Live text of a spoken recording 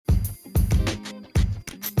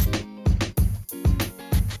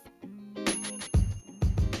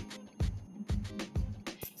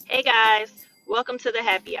Hey guys, welcome to the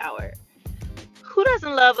happy hour. Who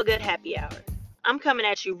doesn't love a good happy hour? I'm coming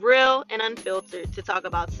at you real and unfiltered to talk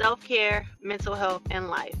about self care, mental health, and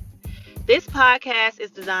life. This podcast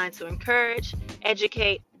is designed to encourage,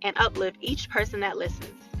 educate, and uplift each person that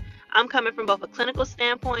listens. I'm coming from both a clinical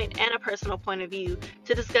standpoint and a personal point of view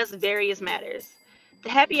to discuss various matters.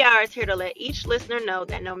 The happy hour is here to let each listener know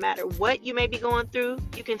that no matter what you may be going through,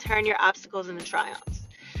 you can turn your obstacles into triumphs.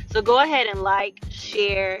 So go ahead and like,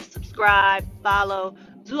 share, subscribe, follow,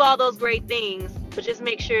 do all those great things, but just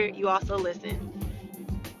make sure you also listen.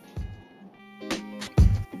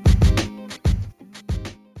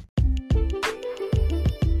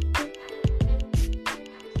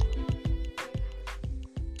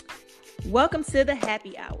 Welcome to the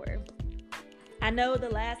happy hour. I know the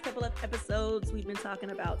last couple of episodes we've been talking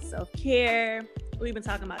about self-care, we've been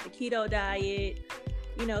talking about the keto diet,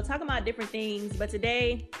 talking about different things, but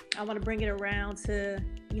today I want to bring it around to,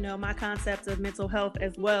 my concept of mental health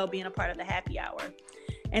as well, being a part of the happy hour.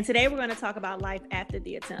 And today we're going to talk about life after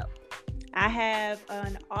the attempt. I have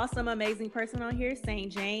an awesome, amazing person on here,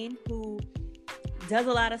 St. Jane, who does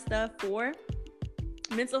a lot of stuff for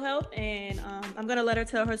mental health, and I'm going to let her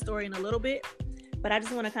tell her story in a little bit, but I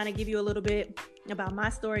just want to kind of give you a little bit about my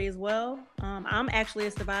story as well. I'm actually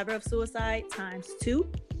a survivor of suicide times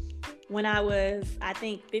 2. When I was, I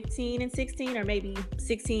think, 15 and 16, or maybe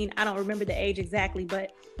 16, I don't remember the age exactly,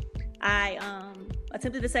 but I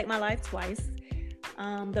attempted to take my life twice.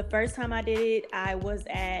 The first time I did it, I was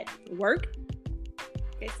at work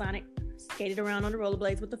at Sonic, skated around on the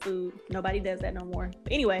rollerblades with the food. Nobody does that no more.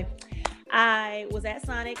 But anyway, I was at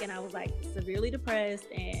Sonic and I was like severely depressed,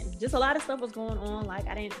 and just a lot of stuff was going on. Like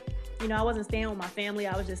I wasn't staying with my family.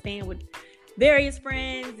 I was just staying with various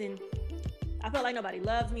friends, and I felt like nobody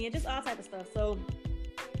loves me and just all type of stuff. So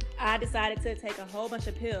I decided to take a whole bunch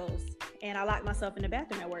of pills, and I locked myself in the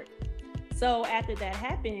bathroom at work. So after that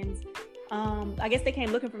happened, I guess they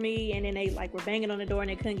came looking for me, and then they were banging on the door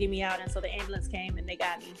and they couldn't get me out. And so the ambulance came and they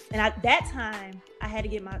got me. And at that time I had to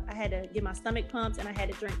get my stomach pumped, and I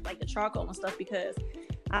had to drink the charcoal and stuff because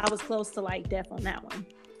I was close to death on that one.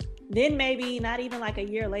 Then maybe not even a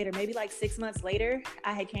year later, maybe 6 months later,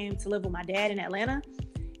 I had came to live with my dad in Atlanta,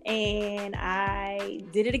 and I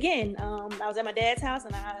did it again. I was at my dad's house,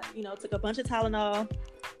 and I, took a bunch of Tylenol,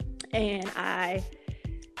 and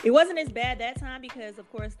it wasn't as bad that time because, of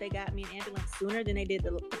course, they got me an ambulance sooner than they did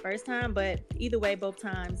the first time. But either way, both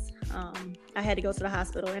times, I had to go to the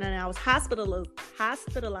hospital, and then I was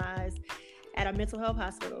hospitalized at a mental health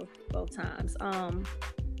hospital both times.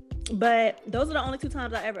 But those are the only 2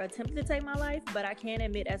 times I ever attempted to take my life. But I can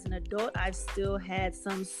admit, as an adult, I've still had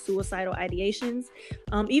some suicidal ideations.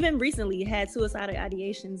 Even recently, had suicidal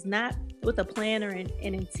ideations, not with a plan or an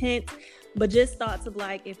intent, but just thoughts of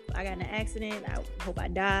if I got in an accident, I hope I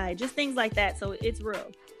die, just things like that. So it's real.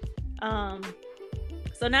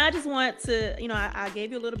 So now I just want to, I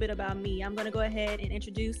gave you a little bit about me. I'm going to go ahead and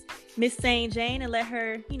introduce Miss St. Jane and let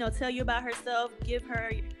her, tell you about herself, give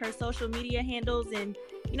her social media handles, and,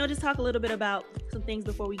 just talk a little bit about some things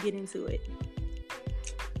before we get into it.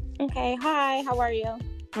 Okay. Hi, how are you?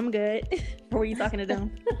 I'm good. Or were you talking to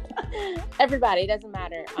them? Everybody, doesn't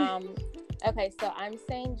matter. Okay, so I'm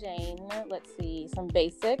St. Jane. Let's see, some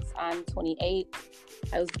basics. I'm 28.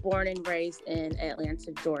 I was born and raised in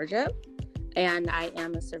Atlanta, Georgia, and I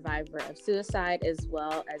am a survivor of suicide as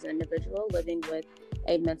well as an individual living with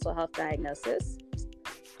a mental health diagnosis.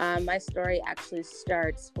 My story actually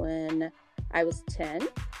starts when I was 10.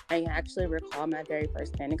 I actually recall my very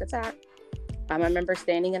first panic attack. I remember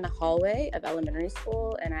standing in the hallway of elementary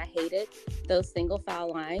school, and I hated those single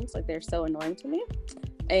file lines. They're so annoying to me.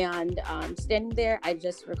 And standing there, I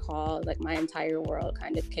just recall my entire world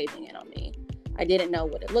kind of caving in on me. I didn't know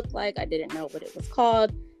what it looked like. I didn't know what it was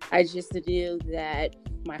called. I just knew that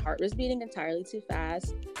my heart was beating entirely too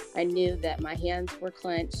fast. I knew that my hands were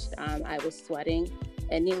clenched. I was sweating.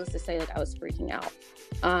 And needless to say, I was freaking out.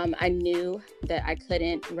 I knew that I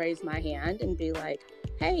couldn't raise my hand and be like,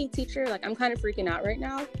 hey, teacher, I'm kind of freaking out right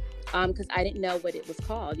now, because I didn't know what it was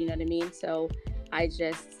called. You know what I mean? So I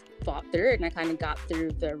just fought through it, and I kind of got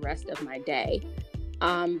through the rest of my day.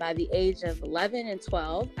 By the age of 11 and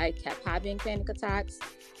 12, I kept having panic attacks,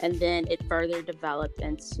 and then it further developed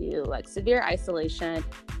into severe isolation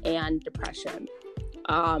and depression.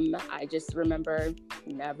 I just remember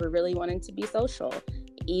never really wanting to be social,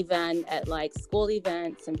 even at school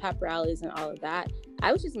events and pep rallies and all of that.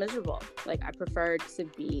 I was just miserable. I preferred to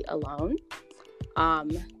be alone,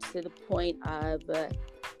 to the point of,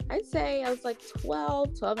 I'd say I was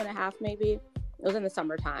 12 and a half maybe. It was in the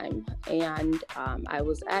summertime, and I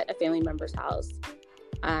was at a family member's house,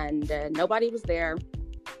 and nobody was there.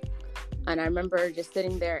 And I remember just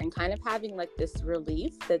sitting there and kind of having like this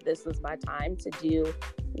relief that this was my time to do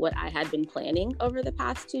what I had been planning over the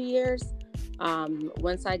past 2 years.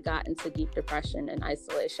 Once I got into deep depression and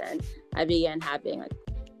isolation, I began having like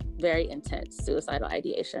very intense suicidal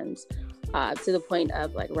ideations, to the point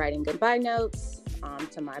of like writing goodbye notes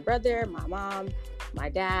to my brother, my mom, my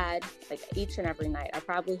dad, like each and every night. I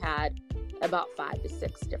probably had about 5 to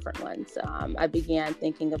 6 different ones. I began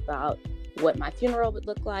thinking about what my funeral would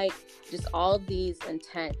look like. Just all of these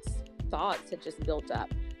intense thoughts had just built up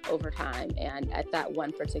over time. And at that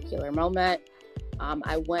one particular moment,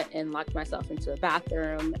 I went and locked myself into a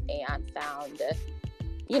bathroom and found,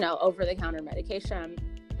 over-the-counter medication,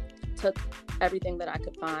 took everything that I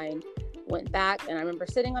could find, went back, and I remember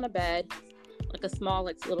sitting on a bed, like a small,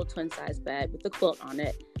 like little twin-size bed with a quilt on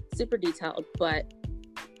it, super detailed, but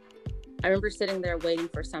I remember sitting there waiting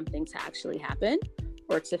for something to actually happen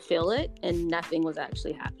or to feel it, and nothing was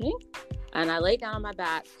actually happening. And I laid down on my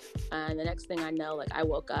back, and the next thing I know, like I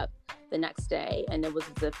woke up the next day and it was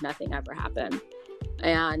as if nothing ever happened.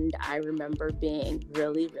 And I remember being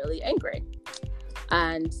really, really angry.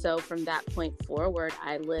 And so from that point forward,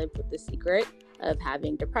 I lived with the secret of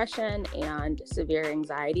having depression and severe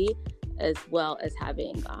anxiety, as well as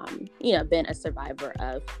having, been a survivor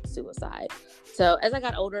of suicide. So as I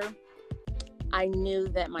got older, I knew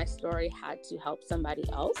that my story had to help somebody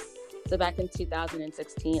else. So back in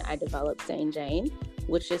 2016, I developed Sane Jane,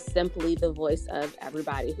 which is simply the voice of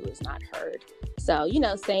everybody who is not heard. So,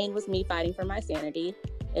 Sane was me fighting for my sanity,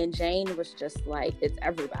 and Jane was just like, it's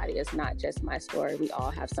everybody. It's not just my story. We all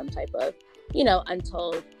have some type of,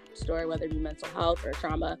 untold story, whether it be mental health or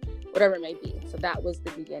trauma, whatever it may be. So that was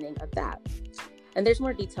the beginning of that. And there's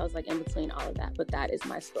more details like in between all of that, but that is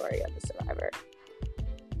my story of the survivor.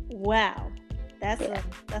 Wow.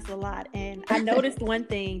 That's a lot. And I noticed one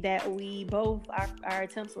thing that we both, our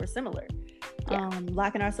attempts were similar. Yeah.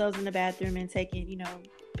 Locking ourselves in the bathroom and taking,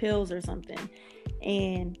 pills or something.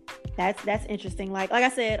 And that's interesting. Like I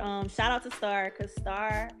said, shout out to Star, because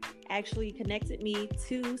Star actually connected me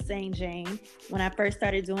to Sane Jane when I first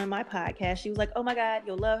started doing my podcast. She was like, oh my God,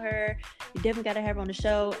 you'll love her. You definitely got to have her on the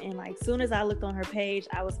show. And like, soon as I looked on her page,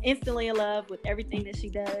 I was instantly in love with everything that she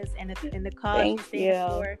does and the cause she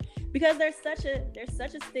stands for. Because there's such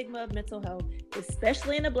a stigma of mental health,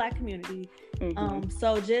 especially in the Black community. Mm-hmm.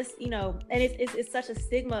 So just, and it's such a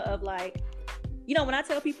stigma of like, when I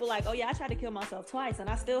tell people like, oh yeah, I tried to kill myself twice and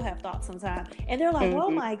I still have thoughts sometimes, and they're like, oh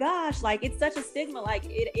my gosh, like it's such a stigma, like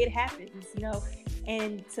it happens,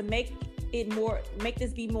 and to make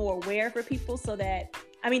this be more aware for people, so that,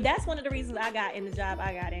 that's one of the reasons I got in the job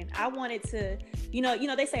I got in. I wanted to,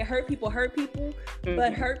 they say hurt people, mm-hmm.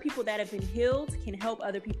 but hurt people that have been healed can help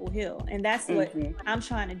other people heal. And that's what I'm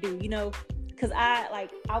trying to do, because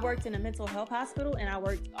I worked in a mental health hospital, and I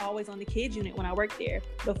worked always on the kids unit when I worked there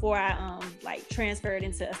before I transferred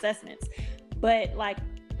into assessments. But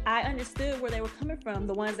I understood where they were coming from,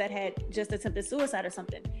 the ones that had just attempted suicide or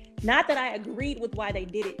something. Not that I agreed with why they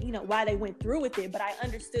did it, why they went through with it, but I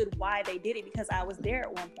understood why they did it because I was there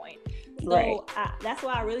at one point. So right. That's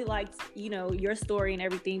why I really liked, your story and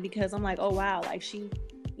everything, because I'm like, oh wow, like she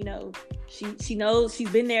knows, she's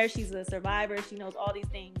been there, she's a survivor, she knows all these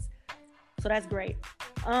things. So that's great.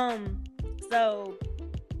 So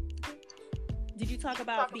did you talk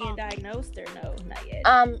about being diagnosed or no? Not yet.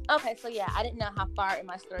 Okay, so yeah, I didn't know how far in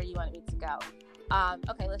my story you wanted me to go.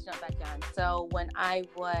 Okay, let's jump back down. So when I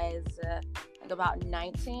was about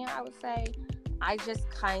 19, I would say, I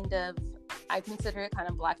consider it kind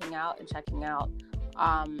of blacking out and checking out.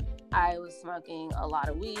 I was smoking a lot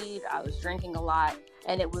of weed, I was drinking a lot,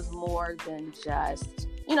 and it was more than just,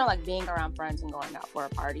 like being around friends and going out for a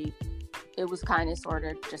party. It was kind of sort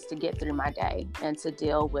of just to get through my day and to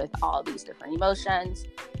deal with all these different emotions.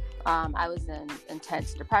 I was in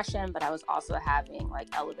intense depression, but I was also having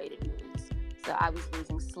elevated moods. So I was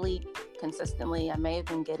losing sleep consistently. I may have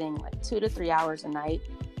been getting 2 to 3 hours a night,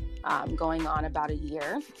 going on about a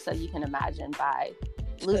year. So you can imagine, by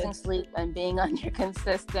losing sleep and being under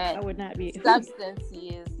consistent I would not be substance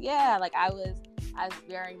use. Yeah, I was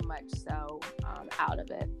very much so out of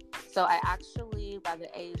it. So I actually, by the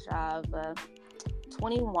age of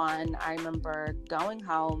 21, I remember going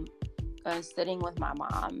home and sitting with my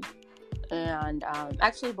mom. And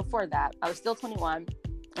actually before that, I was still 21,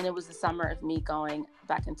 and it was the summer of me going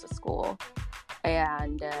back into school.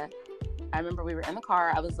 And I remember we were in the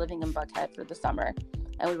car. I was living in Buckhead for the summer,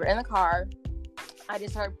 and we were in the car. I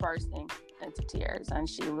just heard bursting into tears, and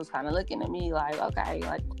she was kind of looking at me like, okay,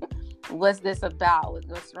 what's this about?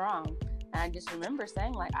 What's wrong? And I just remember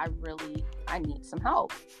saying, I need some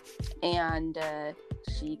help. And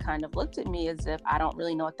she kind of looked at me as if I don't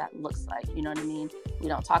really know what that looks like. You know what I mean? We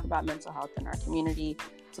don't talk about mental health in our community.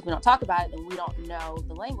 So if we don't talk about it, then we don't know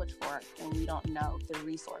the language for it, and we don't know the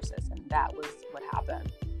resources. And that was what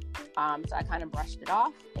happened. So I kind of brushed it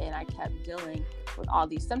off, and I kept dealing with all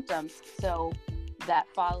these symptoms. So that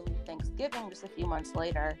following Thanksgiving, just a few months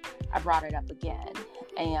later, I brought it up again.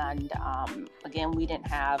 And again, we didn't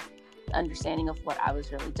have understanding of what I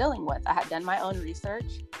was really dealing with. I had done my own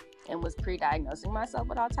research and was pre-diagnosing myself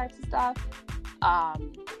with all types of stuff.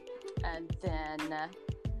 And then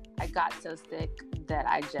I got so sick that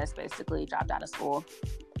I just basically dropped out of school.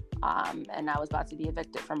 And I was about to be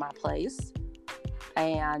evicted from my place.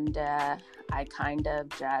 And I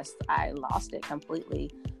lost it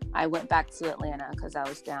completely. I went back to Atlanta because I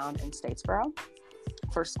was down in Statesboro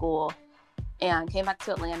for school, and came back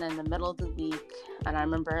to Atlanta in the middle of the week. And I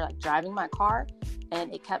remember like driving my car,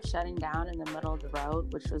 and it kept shutting down in the middle of the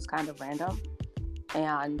road, which was kind of random.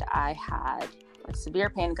 And I had like severe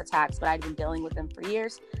panic attacks, but I'd been dealing with them for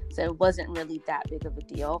years, so it wasn't really that big of a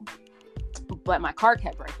deal. But my car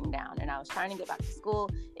kept breaking down, and I was trying to get back to school.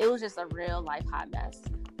 It was just a real life hot mess.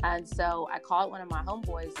 And so I called one of my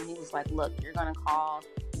homeboys, and he was like, look, you're going to call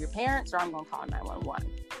your parents, or I'm going to call 911.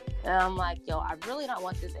 And I'm like, yo, I really don't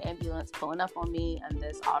want this ambulance pulling up on me and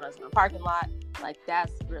this auto's in a parking lot. Like,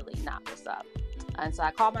 that's really not what's up. And so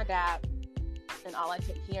I called my dad, and all I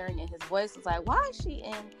kept hearing in his voice was like, why is she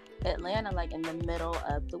in Atlanta, like in the middle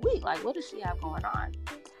of the week? Like, what does she have going on?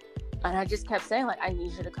 And I just kept saying, like, I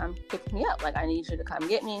need you to come pick me up. Like, I need you to come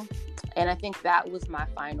get me. And I think that was my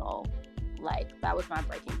final, that was my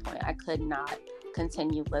breaking point. I could not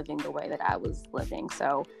continue living the way that I was living.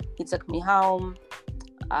 So he took me home.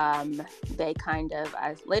 I laid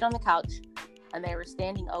on the couch, and they were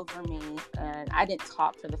standing over me, and I didn't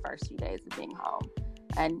talk for the first few days of being home.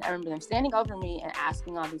 And I remember them standing over me and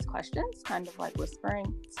asking all these questions, kind of like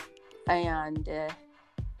whispering. And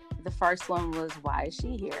the first one was, why is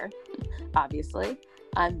she here? Obviously.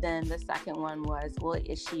 And then the second one was, well,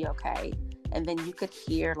 is she okay? And then you could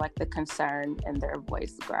hear like the concern in their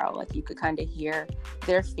voice grow. Like you could kind of hear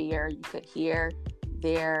their fear. You could hear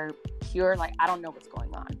their pure, like, I don't know what's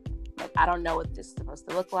going on. Like, I don't know what this is supposed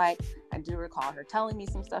to look like. I do recall her telling me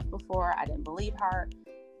some stuff before. I didn't believe her.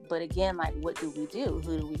 But again, like, what do we do?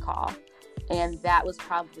 Who do we call? And that was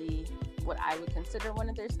probably what I would consider one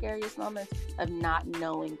of their scariest moments, of not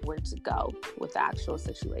knowing where to go with the actual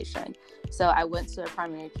situation. So I went to a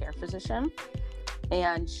primary care physician,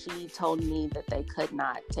 and she told me that they could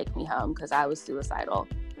not take me home because I was suicidal.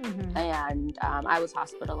 Mm-hmm. And I was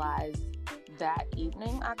hospitalized that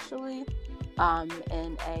evening, actually,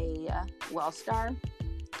 in a Wellstar.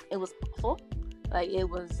 It was awful. Like, it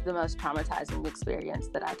was the most traumatizing experience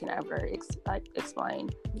that I can ever explain.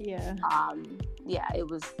 Yeah. Yeah, it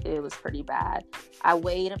was pretty bad. I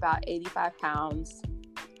weighed about 85 pounds.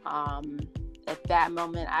 At that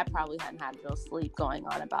moment, I probably hadn't had real sleep going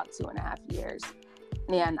on about 2.5 years.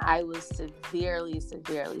 And I was severely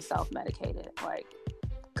self-medicated, like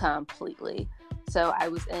completely. So I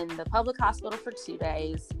was in the public hospital for 2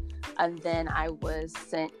 days. And then I was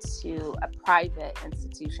sent to a private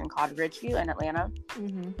institution called Ridgeview in Atlanta.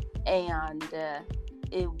 Mm-hmm. And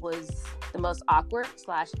it was the most awkward /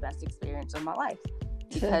 best experience of my life,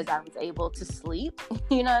 because I was able to sleep,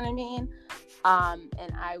 you know what I mean?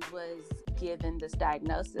 And I was given this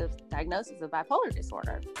diagnosis of bipolar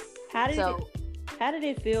disorder. How did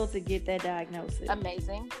it feel to get that diagnosis?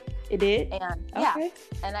 Amazing. It did? And okay.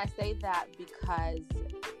 Yeah. And I say that because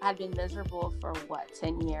I'd been miserable for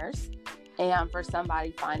 10 years. And for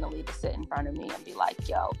somebody finally to sit in front of me and be like,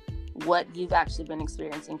 yo, what you've actually been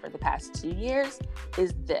experiencing for the past 2 years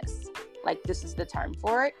is this. Like, this is the term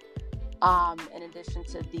for it. In addition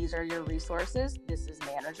to, these are your resources. This is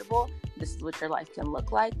manageable. This is what your life can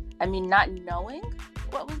look like. I mean, not knowing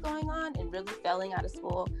what was going on and really failing out of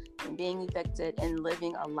school and being evicted and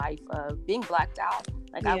living a life of being blacked out.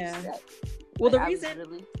 Like, yeah. I was sick. Well, I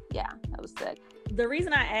was sick. The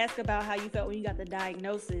reason I ask about how you felt when you got the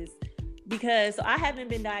diagnosis, because I haven't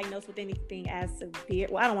been diagnosed with anything as severe.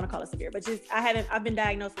 Well, I don't want to call it severe, but just I've been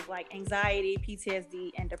diagnosed with like anxiety,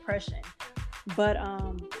 PTSD, and depression. But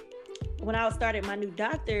when I started my new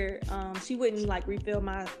doctor, she wouldn't like refill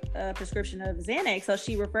my prescription of Xanax, so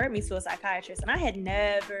she referred me to a psychiatrist. And I had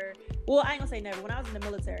never, well, I ain't gonna say never. When I was in the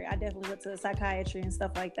military, I definitely went to a psychiatry and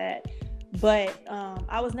stuff like that. But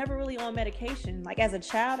I was never really on medication. Like, as a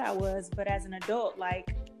child I was, but as an adult,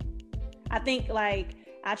 like, I think like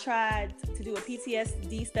I tried to do a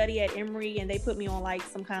PTSD study at Emory, and they put me on like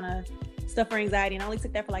some kind of stuff for anxiety, and I only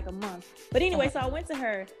took that for like a month. But anyway, so I went to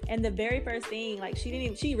her, and the very first thing, like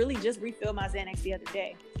she really just refilled my Xanax the other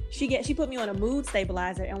day. She put me on a mood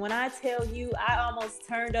stabilizer, and when I tell you, I almost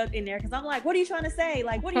turned up in there because I'm like, what are you trying to say?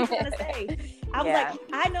 Like, what are you trying to say? I was like,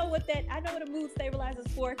 I know what a mood stabilizer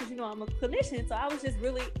is for, because you know I'm a clinician. So I was just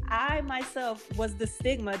really, I myself was the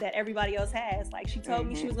stigma that everybody else has. Like, she told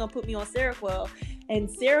me she was gonna put me on Seroquel, and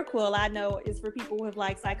Seroquel I know is for people with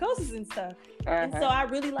like psychosis and stuff. And so I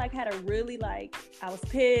really like had a really like, I was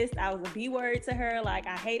pissed. I was a B word to her. Like,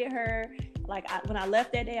 I hated her. Like, when I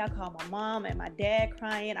left that day, I called my mom and my dad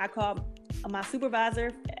crying. I called my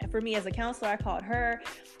supervisor for me as a counselor. I called her,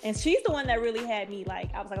 and she's the one that really had me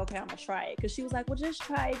like, I was like, okay, I'm gonna try it, because she was like, well, just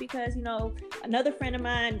try it, because you know, another friend of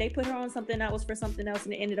mine, they put her on something that was for something else,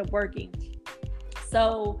 and it ended up working.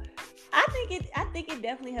 So I think it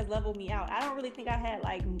definitely has leveled me out. I don't really think I had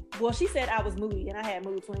like, well, she said I was moody, and I had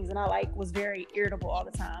mood swings, and I like was very irritable all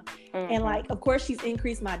the time. And like, of course, she's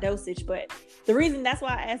increased my dosage, but the reason, that's why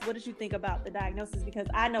I asked, what did you think about the diagnosis? Because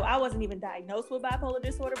I know I wasn't even diagnosed with bipolar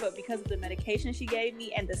disorder, but because of the medication she gave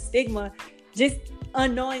me and the stigma, just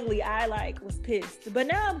unknowingly, I like was pissed. But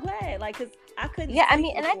now I'm glad, like, because I couldn't. Yeah, I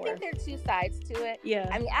mean, and I think there are two sides to it. Yeah.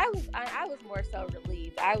 I mean, I was more so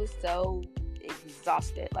relieved. I was so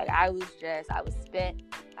exhausted. Like, I was spent.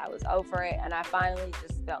 I was over it, and I finally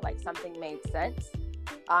just felt like something made sense.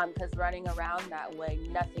 Because running around that way,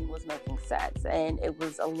 nothing was making sense, and it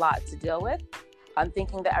was a lot to deal with. I'm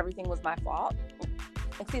thinking that everything was my fault.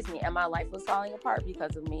 Excuse me, and my life was falling apart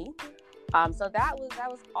because of me. So that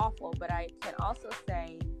was awful. But I can also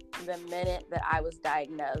say, the minute that I was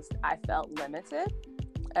diagnosed, I felt limited,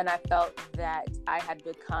 and I felt that I had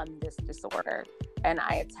become this disorder, and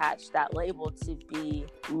I attached that label to be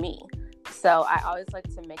me. So I always like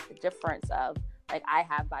to make the difference of, like, I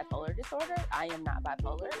have bipolar disorder. I am not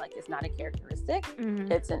bipolar. Like, it's not a characteristic.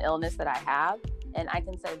 It's an illness that I have. And I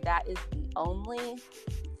can say that is the only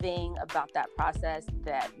thing about that process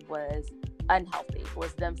that was unhealthy,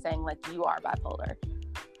 was them saying, like, you are bipolar.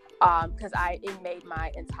 Because it made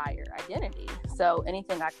my entire identity. So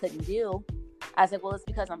anything I couldn't do, I said, well, it's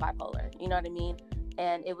because I'm bipolar. You know what I mean?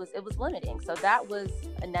 And it was limiting. So that was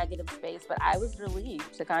a negative space, but I was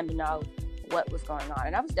relieved to kind of know what was going on.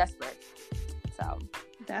 And I was desperate. So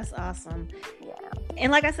that's awesome. Yeah.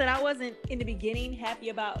 And like I said, I wasn't in the beginning happy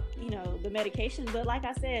about, you know, the medication, but like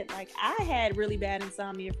I said, like, I had really bad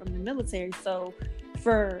insomnia from the military. So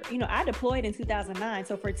for, you know, I deployed in 2009.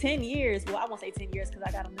 So for 10 years, well, I won't say 10 years because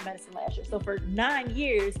I got on the medicine last year. So for 9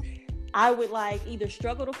 years, I would like either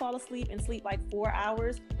struggle to fall asleep and sleep like 4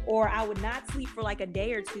 hours, or I would not sleep for like a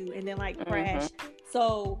day or two and then like crash.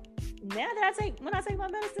 So now that when I take my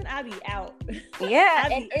medicine, I be out. Yeah,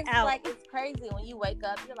 and it's out. Like, it's crazy when you wake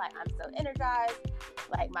up, you're like, I'm so energized,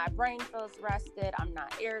 like my brain feels rested, I'm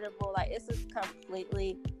not irritable. Like, it's a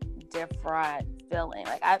completely different feeling.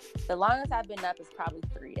 Like, the longest I've been up is probably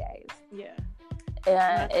 3 days. Yeah.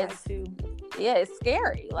 And it's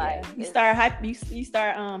scary. Like, you start you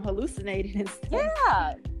start hallucinating and stuff.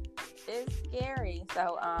 Yeah, it's scary.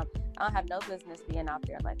 So I don't have no business being out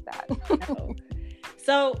there like that. No.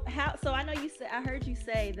 So I know you said, I heard you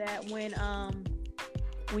say that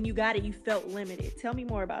when you got it, you felt limited. Tell me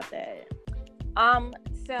more about that.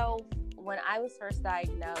 So when I was first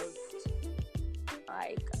diagnosed,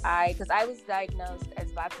 because I was diagnosed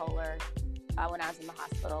as bipolar when I was in the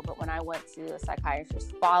hospital, but when I went to a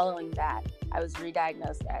psychiatrist following that, I was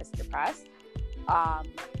re-diagnosed as depressed,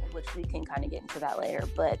 which we can kind of get into that later.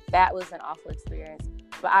 But that was an awful experience.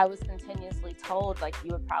 But I was continuously told, like,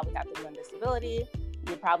 you would probably have to learn disability,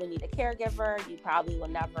 you probably need a caregiver, you probably will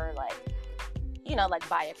never, like, you know, like,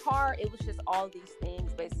 buy a car. It was just all these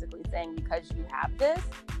things basically saying, because you have this,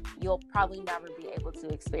 you'll probably never be able to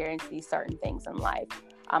experience these certain things in life.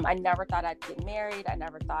 I never thought I'd get married. I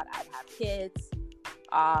never thought I'd have kids.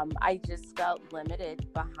 I just felt limited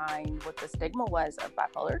behind what the stigma was of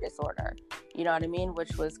bipolar disorder. You know what I mean?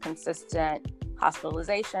 Which was consistent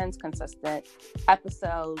hospitalizations, consistent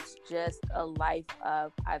episodes, just a life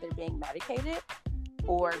of either being medicated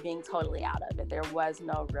or being totally out of it. There was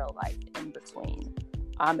no real life in between.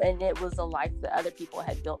 And it was a life that other people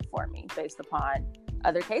had built for me based upon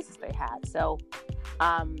other cases they had. So,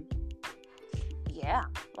 yeah,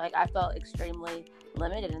 like, I felt extremely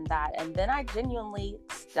limited in that. And then I genuinely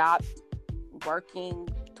stopped working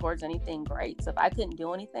towards anything great. So if I couldn't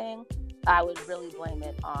do anything, I would really blame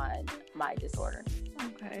it on my disorder.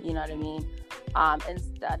 Okay. You know what I mean?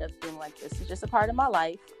 Instead of being like, this is just a part of my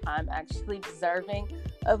life, I'm actually deserving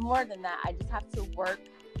of more than that. I just have to work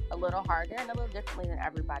a little harder and a little differently than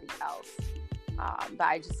everybody else. But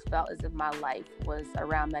I just felt as if my life was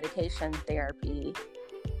around medication, therapy,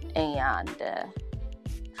 and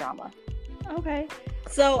drama. Okay.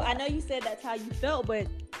 So I know you said that's how you felt, but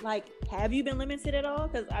like, have you been limited at all?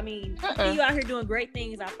 Because I mean, I see you out here doing great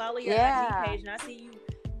things. I follow your IG page, and I see you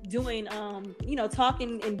doing,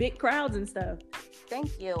 talking in big crowds and stuff.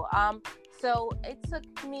 Thank you. So it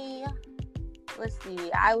took me, let's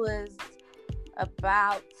see, I was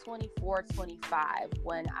about 24, 25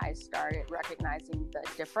 when I started recognizing the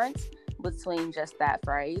difference between just that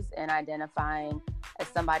phrase and identifying as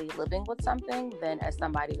somebody living with something than as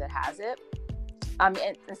somebody that has it.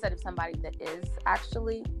 Instead of somebody that is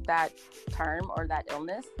actually that term or that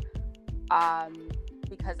illness,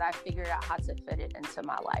 because I figured out how to fit it into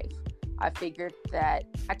my life. I figured that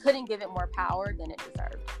I couldn't give it more power than it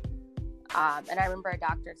deserved. And I remember a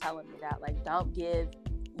doctor telling me that, like, don't give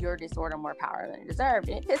your disorder more power than it deserved.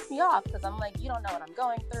 And it pissed me off because I'm like, you don't know what I'm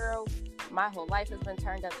going through. My whole life has been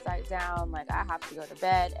turned upside down. Like, I have to go to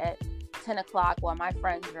bed at 10 o'clock while my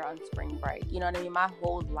friends are on spring break. You know what I mean? My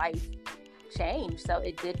whole life changed. So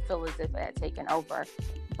it did feel as if it had taken over.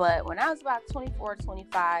 But when I was about 24,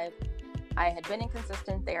 25, I had been in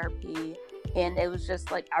consistent therapy, and it was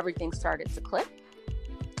just like everything started to click.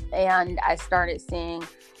 And I started seeing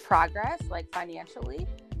progress, like financially.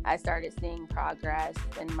 I started seeing progress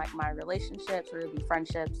in my relationships, whether it be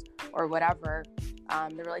friendships or whatever.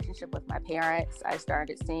 The relationship with my parents, I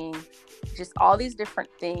started seeing just all these different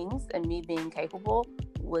things and me being capable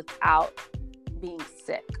without being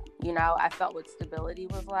sick. You know, I felt what stability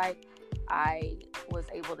was like. I was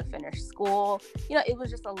able to finish school. You know, it was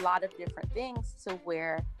just a lot of different things to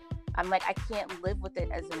where I'm like, I can't live with it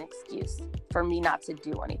as an excuse for me not to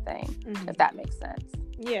do anything, if that makes sense.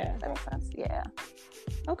 Yeah. That makes sense. Yeah.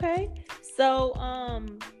 Okay. So,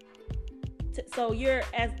 so you're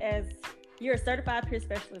you're a certified peer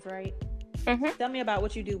specialist, right? Mm-hmm. Tell me about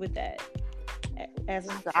what you do with that as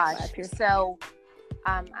a Gosh. peer specialist. So,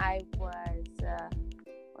 I was,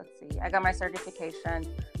 I got my certification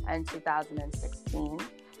in 2016.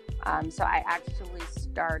 So I actually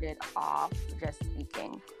started off just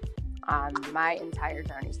speaking. My entire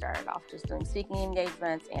journey started off just doing speaking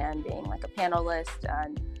engagements and being like a panelist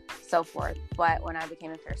and so forth. But when I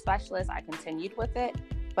became a peer specialist, I continued with it.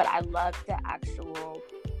 But I loved the actual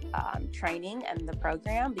training and the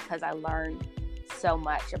program because I learned so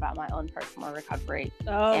much about my own personal recovery.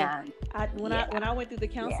 Oh, and when I went through the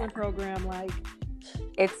counseling program, like,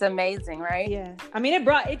 it's amazing, right? Yeah. I mean,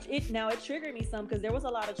 it triggered me some because there was a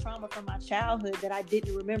lot of trauma from my childhood that I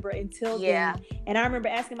didn't remember until then. And I remember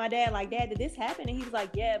asking my dad, like, Dad, did this happen? And he was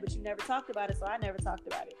like, yeah, but you never talked about it. So I never talked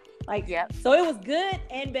about it. Like, so it was good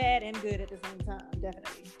and bad and good at the same time.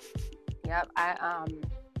 Definitely. Yep.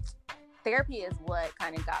 Therapy is what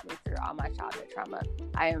kind of got me through all my childhood trauma.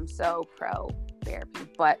 I am so pro therapy,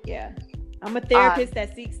 but yeah, I'm a therapist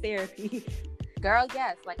that seeks therapy. Girl,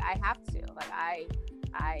 yes, like I have to, like I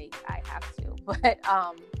have to. But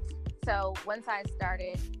so once I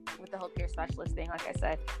started with the whole peer specialist thing, like I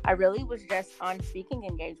said, I really was just on speaking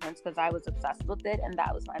engagements because I was obsessed with it and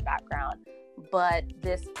that was my background. But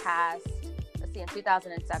this past, in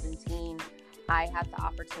 2017, I had the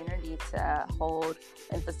opportunity to hold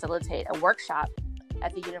and facilitate a workshop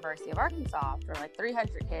at the University of Arkansas for like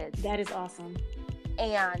 300 kids. That is awesome.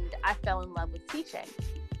 And I fell in love with teaching.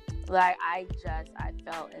 Like I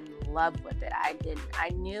fell in love with it. I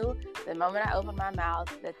knew the moment I opened my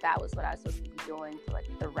mouth that was what I was supposed to be doing for like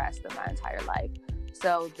the rest of my entire life.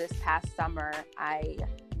 So this past summer, I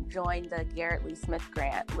joined the Garrett Lee Smith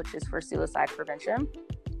Grant, which is for suicide prevention.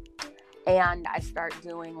 And I start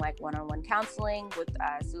doing like one-on-one counseling with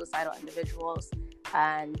suicidal individuals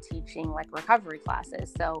and teaching like recovery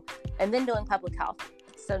classes. So, and then doing public health.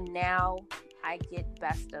 So now I get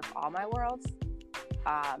best of all my worlds.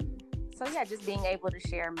 So yeah, just being able to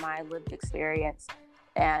share my lived experience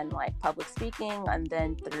and like public speaking, and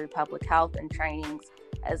then through public health and trainings,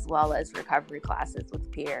 as well as recovery classes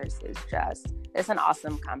with peers it's an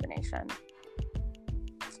awesome combination.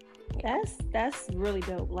 Yeah. That's really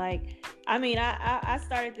dope. Like, I mean, I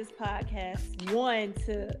started this podcast, one,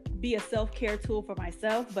 to be a self-care tool for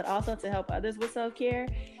myself, but also to help others with self-care.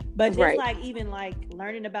 But just like, even like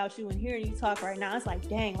learning about you and hearing you talk right now, it's like,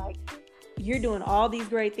 dang, like you're doing all these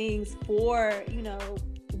great things for, you know,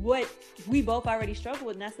 what we both already struggle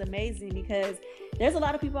with. And that's amazing because there's a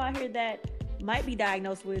lot of people out here that might be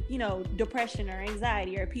diagnosed with, you know, depression or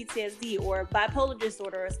anxiety or PTSD or bipolar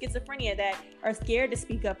disorder or schizophrenia that are scared to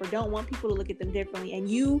speak up or don't want people to look at them differently. And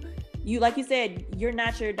you like you said, you're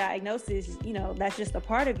not your diagnosis, you know, that's just a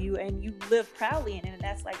part of you and you live proudly in it. And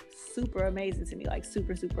that's like super amazing to me, like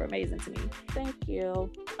super, super amazing to me. Thank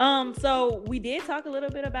you. So we did talk a little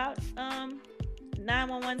bit about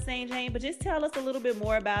 911 St. Jane, but just tell us a little bit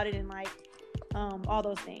more about it and like all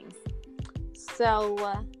those things. So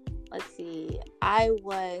let's see. I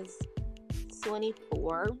was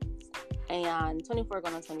 24 going on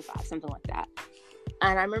 25, something like that.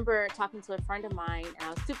 And I remember talking to a friend of mine, and I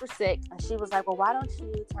was super sick, and she was like, well, why don't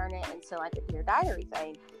you turn it into like a Dear Diary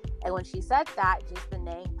thing? And when she said that, just the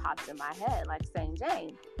name popped in my head, like St.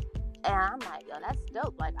 Jane. And I'm like, yo, that's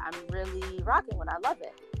dope. Like, I'm really rocking it. I love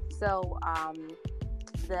it. So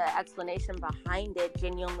the explanation behind it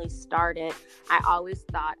genuinely started, I always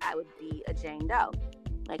thought I would be a Jane Doe.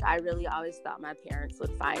 Like, I really always thought my parents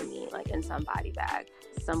would find me, like, in some body bag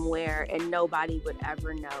somewhere, and nobody would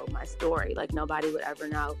ever know my story. Like, nobody would ever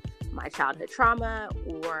know my childhood trauma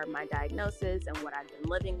or my diagnosis and what I've been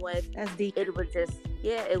living with. That's deep. It would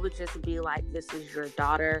just be like, this is your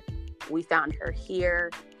daughter. We found her here.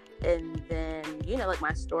 And then, you know, like,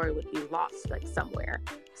 my story would be lost, like, somewhere.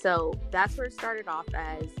 So that's where it started off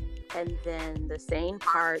as. And then the sane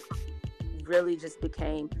part really just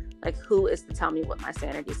became, like, who is to tell me what my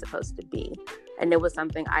sanity is supposed to be? And it was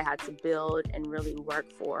something I had to build and really work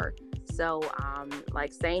for. So,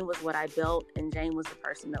 like, Sane was what I built, and Jane was the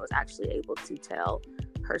person that was actually able to tell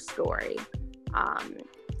her story.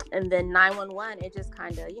 And then 911, it just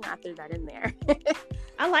kind of, you know, I threw that in there.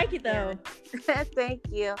 I like it, though. Yeah. Thank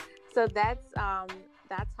you. So that's how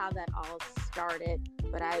that all started.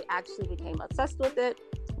 But I actually became obsessed with it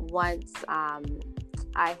once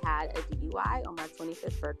I had a DUI on my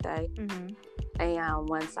 25th birthday. Mm-hmm. And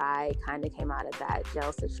once I kind of came out of that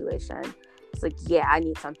jail situation, it's like, yeah, I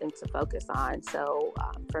need something to focus on. So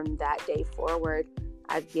from that day forward,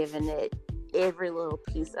 I've given it every little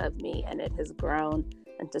piece of me, and it has grown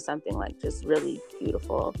into something like just really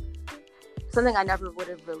beautiful, something I never would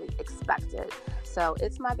have really expected. So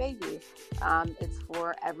it's my baby. It's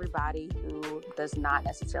for everybody who does not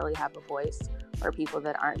necessarily have a voice, or people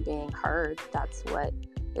that aren't being heard. That's what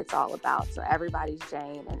it's all about. So everybody's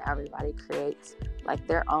Jane, and everybody creates like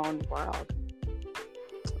their own world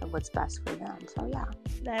of what's best for them. So yeah,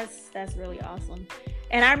 that's really awesome.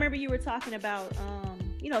 And I remember you were talking about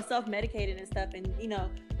you know, self-medicating and stuff, and you know,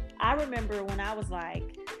 I remember when I was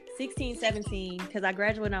like 16, 17, because I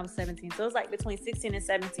graduated when I was 17, so it was like between 16 and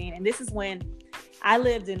 17, and this is when I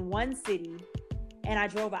lived in one city and I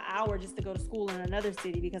drove an hour just to go to school in another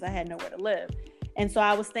city because I had nowhere to live. And so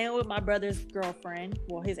I was staying with my brother's girlfriend,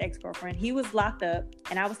 well, his ex-girlfriend. He was locked up,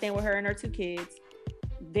 and I was staying with her and her 2 kids.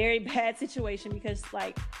 Very bad situation, because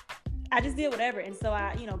like I just did whatever. And so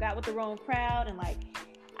I, you know, got with the wrong crowd, and like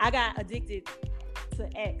I got addicted to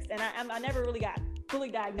X. And I never really got fully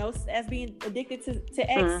diagnosed as being addicted to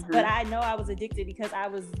X, mm-hmm. but I know I was addicted because I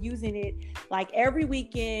was using it like every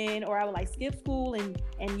weekend, or I would like skip school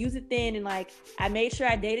and use it then. And like I made sure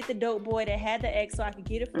I dated the dope boy that had the X so I could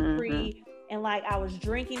get it for mm-hmm. free. And like I was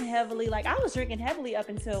drinking heavily. Like I was drinking heavily up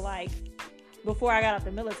until like before I got out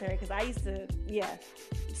the military, because I used to, yeah.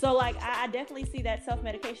 So like I definitely see that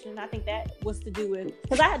self-medication, and I think that was to do with,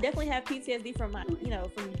 because I definitely have PTSD from my, you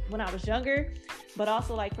know, from when I was younger, but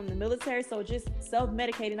also like from the military. So just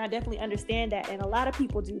self-medicating, I definitely understand that, and a lot of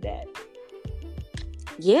people do that.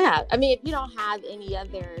 Yeah, I mean, if you don't have any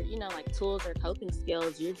other, you know, like tools or coping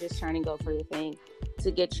skills, you're just trying to go for the thing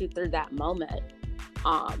to get you through that moment.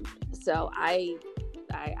 So I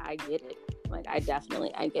get it. Like I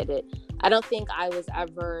get it. I don't think I was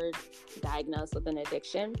ever diagnosed with an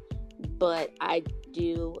addiction, but I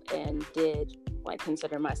do and did like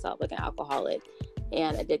consider myself like an alcoholic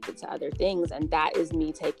and addicted to other things. And that is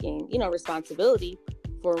me taking, you know, responsibility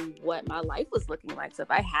for what my life was looking like. So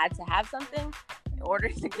if I had to have something in order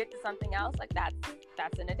to get to something else, like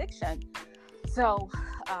that's an addiction. So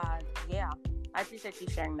yeah, I appreciate you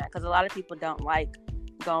sharing that, because a lot of people don't like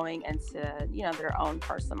going into, you know, their own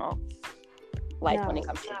personal life when it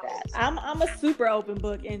comes to that. I'm a super open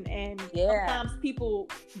book, and yeah. Sometimes people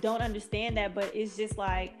don't understand that, but it's just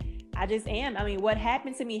like I just am. I mean, what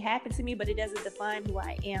happened to me, but it doesn't define who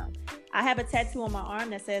I am. I have a tattoo on my arm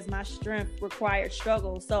that says my strength required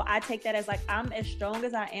struggle. So I take that as like I'm as strong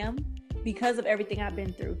as I am because of everything I've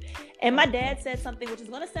been through. And my dad said something which is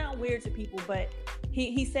going to sound weird to people, but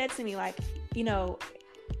he said to me, like, you know,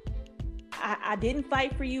 I didn't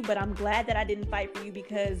fight for you, but I'm glad that I didn't fight for you,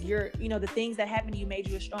 because you're, you know, the things that happened to you made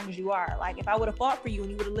you as strong as you are. Like if I would have fought for you and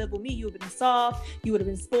you would have lived with me, you would have been soft, you would have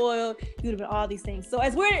been spoiled, you would have been all these things. So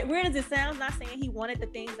as weird as it sounds, not saying he wanted the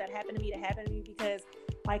things that happened to me to happen to me, because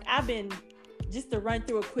like I've been, just to run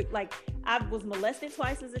through a quick, like I was molested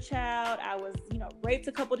twice as a child. I was, raped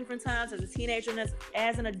a couple different times as a teenager and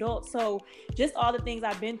as an adult. So just all the things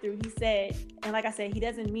I've been through, he said, and like I said, he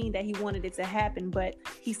doesn't mean that he wanted it to happen, but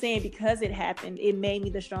he's saying because it happened, it made me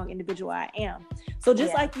the strong individual I am. So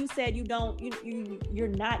just like you said, you're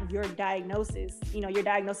not your diagnosis. Your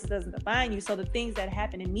diagnosis doesn't define you. So the things that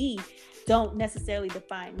happen to me don't necessarily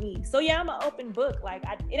define me. So yeah, I'm an open book. Like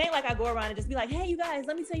it ain't like I go around and just be like, hey, you guys,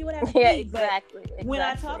 let me tell you what happened to me. Exactly. When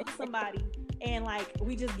I talk to somebody and like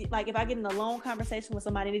we just get, like if I get in a long conversation with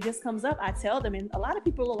somebody and it just comes up, I tell them, and a lot of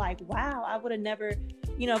people are like, wow, I would have never,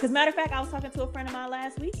 because matter of fact, I was talking to a friend of mine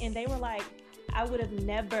last week and they were like, I would have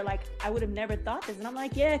never thought this. And I'm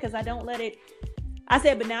like, yeah, because I don't let it. I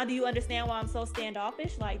said, but now do you understand why I'm so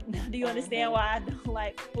standoffish? Like, now do you understand why I don't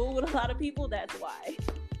like fool with a lot of people? That's why.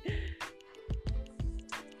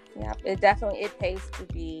 Yeah, it pays to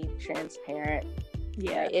be transparent.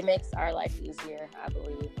 Yeah, it makes our life easier, I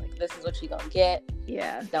believe. Like, this is what you're gonna get.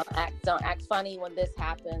 Yeah. Don't act funny when this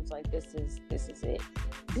happens. Like, this is it.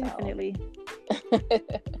 Definitely.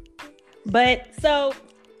 But so,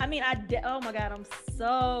 I mean, oh my God, I'm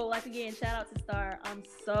so, like, again, shout out to Star. I'm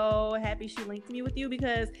so happy she linked me with you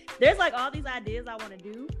because there's like all these ideas I want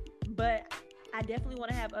to do, but I definitely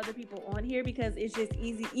want to have other people on here because it's just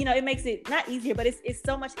easy. It makes it not easier, but it's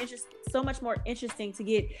so much more interesting to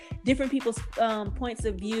get different people's points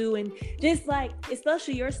of view and just like,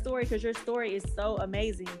 especially your story, because your story is so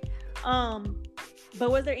amazing. But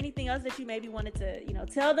was there anything else that you maybe wanted to,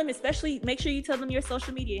 tell them? Especially make sure you tell them your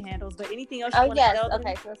social media handles, but anything else you want to tell them?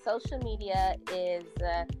 Okay, so social media is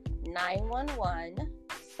 911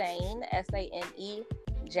 Sane, SANE,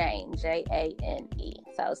 Jane, JANE.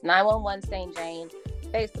 So it's 911 Sane Jane,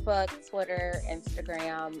 Facebook, Twitter,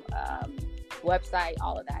 Instagram, website,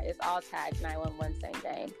 all of that. It's all tagged 911 Sane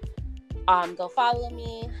Jane. Go follow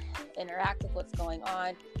me, interact with what's going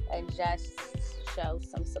on, and just show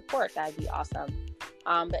some support. That'd be awesome.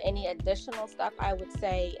 But any additional stuff I would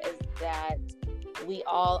say is that we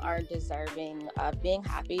all are deserving of being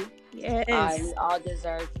happy. Yes. We all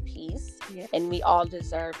deserve peace. Yes. And we all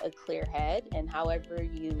deserve a clear head. And however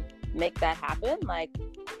you make that happen, like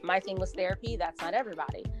my thing was therapy, that's not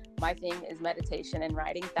everybody. My thing is meditation and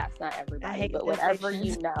writing, that's not everybody. But whatever yeah,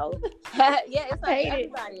 it's not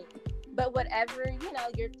everybody. But whatever,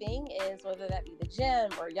 your thing is, whether that be the gym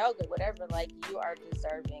or yoga, whatever, like you are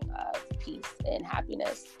deserving of peace and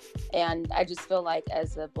happiness. And I just feel like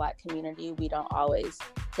as a Black community, we don't always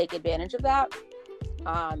take advantage of that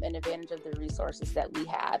and advantage of the resources that we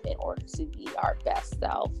have in order to be our best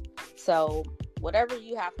self. So whatever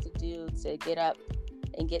you have to do to get up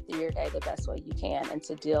and get through your day the best way you can and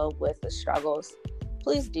to deal with the struggles,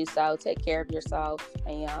 please do so. Take care of yourself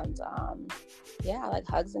and like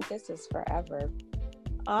hugs and kisses forever.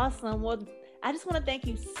 Awesome. Well, I just want to thank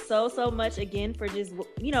you so much again for just,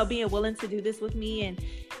 being willing to do this with me and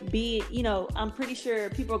I'm pretty sure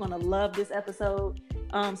people are going to love this episode.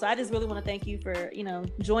 So I just really want to thank you for,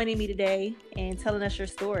 joining me today and telling us your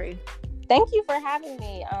story. Thank you for having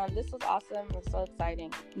me. This was awesome. It was so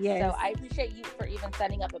exciting. Yes. So I appreciate you for even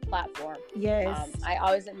setting up a platform. Yes. I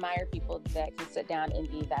always admire people that can sit down and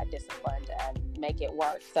be that disciplined and make it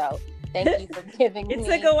work. So thank you for giving me. It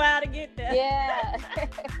took a while to get there. Yeah.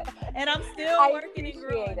 And I'm still working and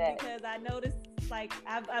growing because I noticed, like,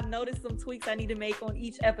 I've noticed some tweaks I need to make on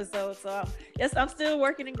each episode. So I'm still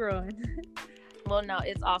working and growing. Well, no,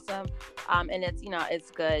 it's awesome. And it's,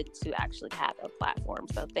 it's good to actually have a platform.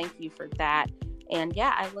 So thank you for that. And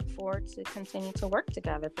yeah, I look forward to continue to work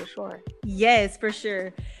together for sure. Yes, for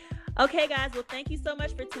sure. Okay, guys. Well, thank you so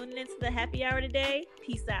much for tuning into the happy hour today.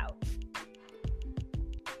 Peace out.